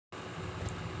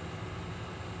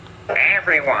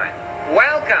everyone.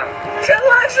 Welcome to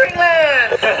Luxury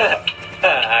Land.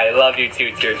 I love you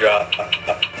too, Teardrop.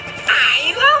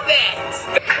 I love it.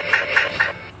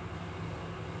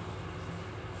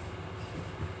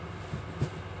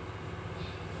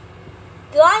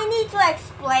 Do I need to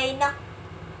explain?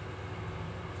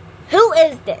 Who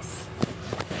is this?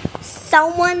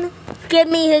 Someone give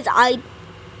me his ID.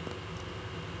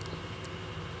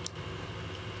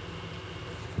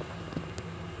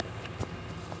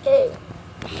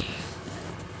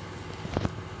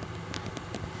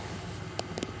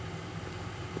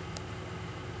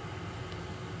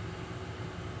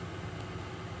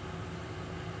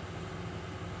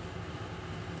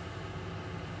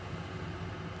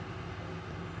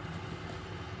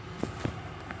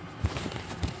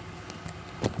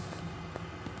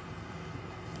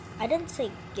 I didn't say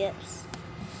gifts.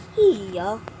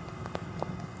 Yeah.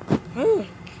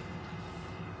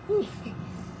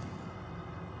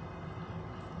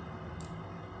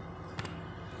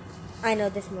 I know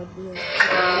this might be.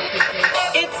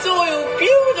 It's so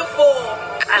beautiful.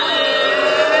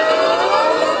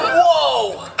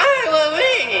 Whoa!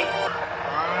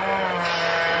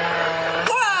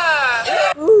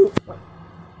 Ooh,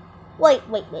 wait.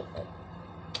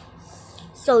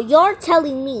 So you're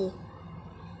telling me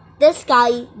this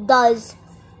guy does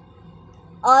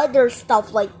other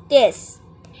stuff like this?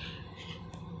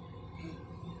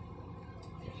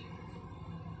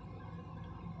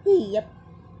 Yep.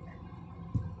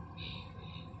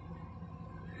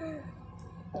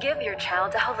 Give your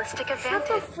child a holistic Shut advantage.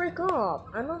 the frick up.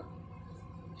 I don't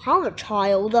have a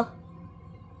child.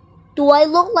 Do I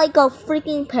look like a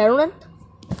freaking parent?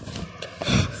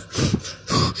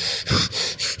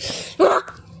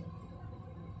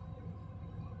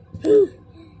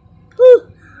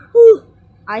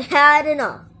 I had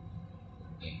enough.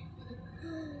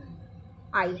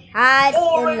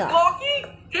 Blocky,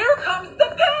 here comes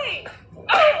the pain.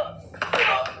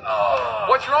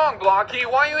 What's wrong, Blocky?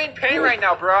 Why are you in pain right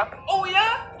now, bruh? Oh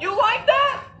yeah? You like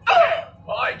that?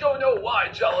 I don't know why,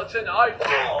 Gelatin.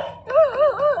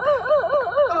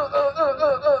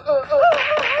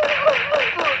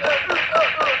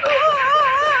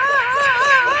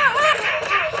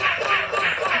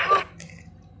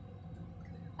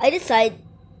 I decide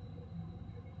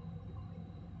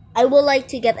I would like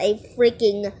to get a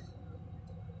freaking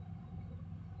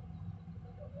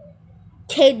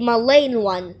Kate Malane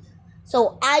one,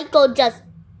 so I could just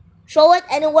show it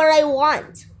anywhere I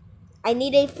want. I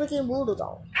need a freaking voodoo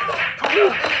doll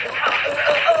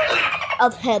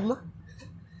of him,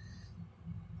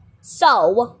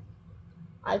 so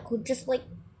I could just like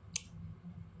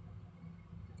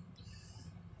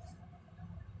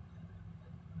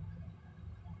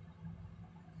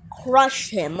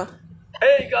crush him.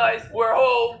 Hey guys, we're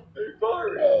home. Hey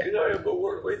Byron, can I have a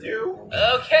word with you?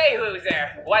 Okay,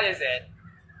 loser. What is it?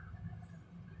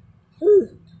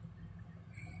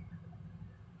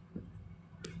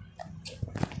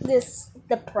 This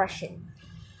depression.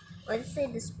 Let's say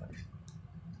depression.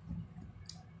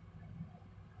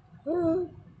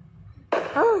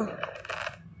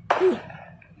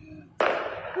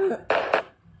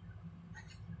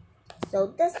 So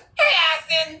this. Hey,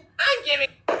 Aston. I'm giving.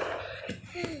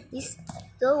 He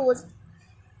still was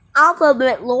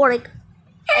alphabet Loric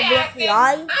of the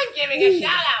FBI. I'm giving a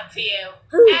shout out to you.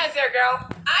 Answer, girl.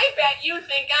 I bet you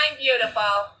think I'm beautiful.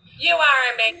 You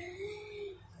are amazing.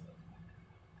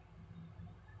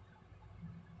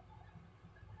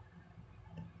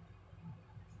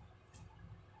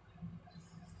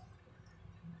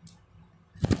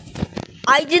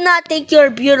 I do not think you're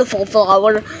beautiful,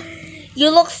 flower. You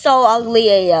look so ugly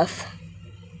AF.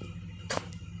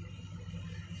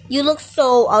 You look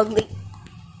so ugly.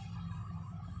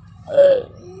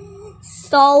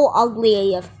 So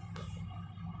ugly AF.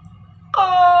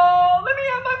 Oh, let me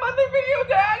have my monthly video,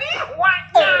 Daddy. What?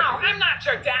 No, I'm not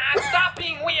your dad. Stop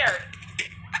being weird.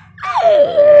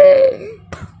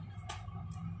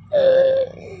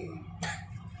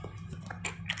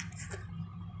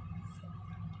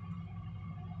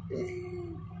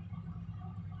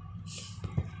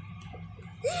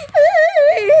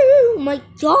 Oh my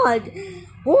god.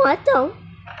 What the?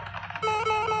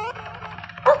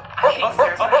 I hate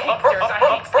stairs. I hate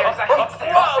stairs. I hate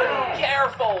stairs. Whoa,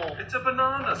 careful. It's a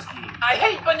banana scheme. I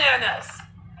hate bananas.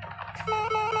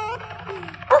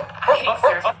 I hate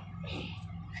stairs.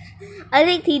 I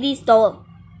think TD stole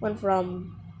one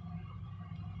from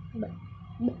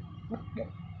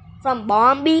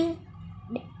bombing.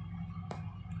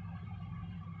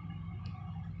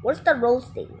 What's the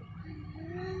roasting?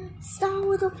 Start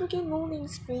with the freaking rolling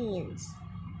screens.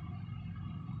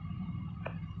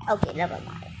 Okay, never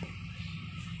mind.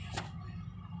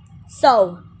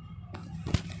 So,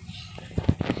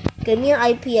 give me your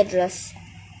IP address,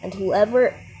 and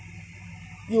whoever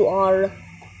you are,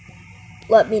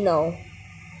 let me know.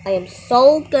 I'm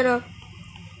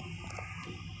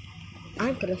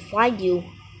gonna find you,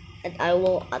 and I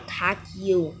will attack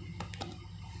you.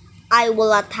 I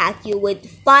will attack you with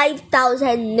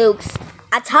 5,000 nukes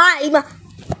a time.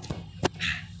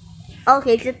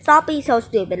 Okay, just stop being so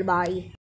stupid. Bye.